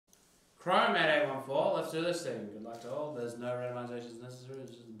Chrome at 814. Let's do this thing. Good luck to all. There's no randomizations necessary.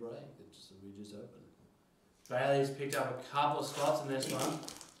 It's just a break. We just opened. Bailey's picked up a couple of spots in this one.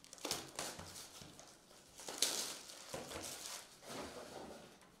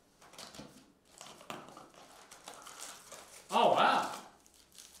 Oh, wow.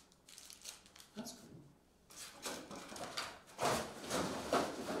 That's cool.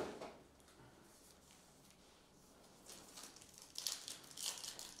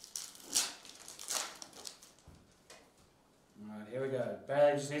 Alright, here we go.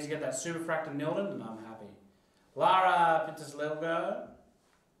 Bailey just needs to get that Superfractor Nilton, and I'm happy. Lara Pintus Lilgo.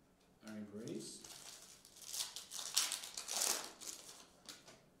 Only Greece.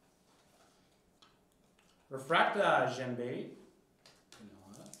 Refractor Genbi.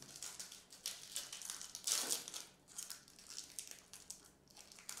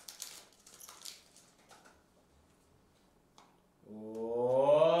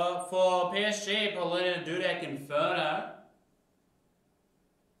 Oh, for PSG, Paulina Dudek Inferno.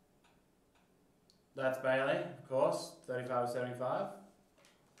 That's Bailey, of course, 35.75.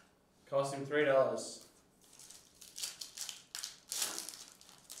 Cost him $3.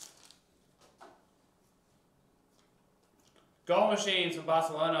 Goal machines for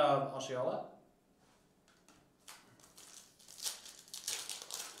Barcelona of Osceola.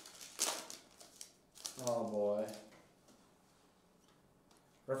 Oh boy.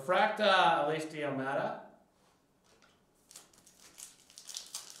 Refractor, Elise Diomata.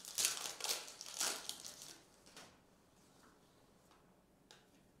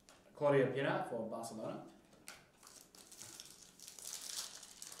 Claudia Pina for Barcelona.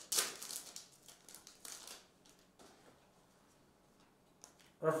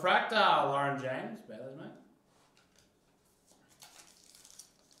 Refractor, Lauren James, Bailey's mate.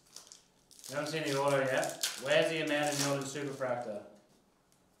 You haven't seen the auto yet. Where's the Amanda Nilton Superfractor?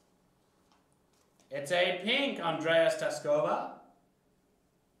 It's a pink Andreas Taskova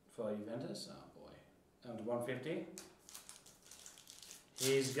for Juventus. Oh boy. Down to 150.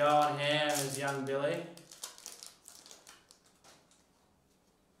 He's going ham as young Billy.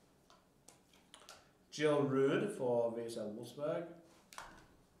 Jill Rude for VSL Wolfsburg.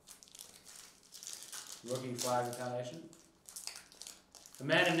 Rookie flag foundation.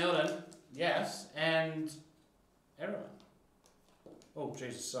 Amanda Nilton, yes, and everyone. Oh,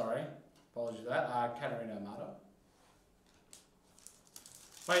 Jesus, sorry. Apologies for that. Katarina Amato.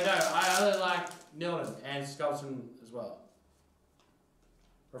 Wait, no, I only like Nilton and Skelton as well.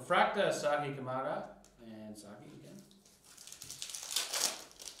 Refractor, Saki Kamaga, and Saki again.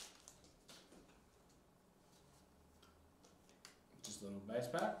 Just a little base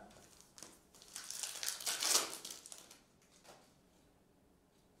pack.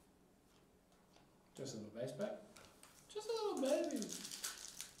 Just a little base pack. Just a little baby.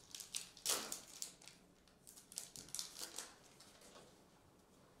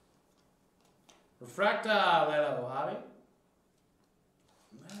 Refractor, Leila Uhavi.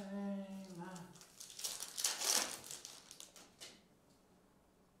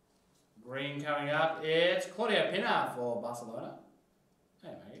 Green coming up. It's Claudia Pina for Barcelona.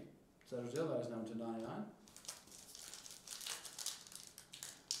 Hey, mate. So Brazil, those number 299.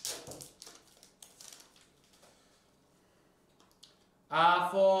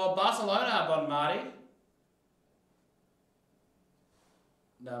 For Barcelona, Bonmati.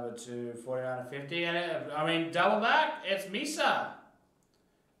 Number 249.50. And I mean, double back, it's Misa.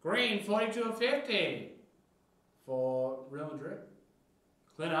 Green, 42.50 for Real Madrid.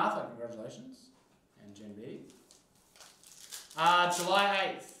 Clint Arthur, congratulations. And Jen B.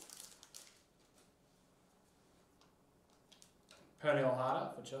 July 8th. Pernille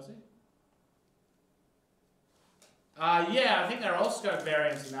Harder for Chelsea. Yeah, I think they're all scope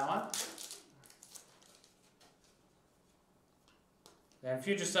variants in that one. Then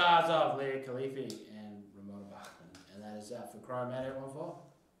future stars of Leah Khalifi and Ramona Bachman. And that is that for Chrome at 814.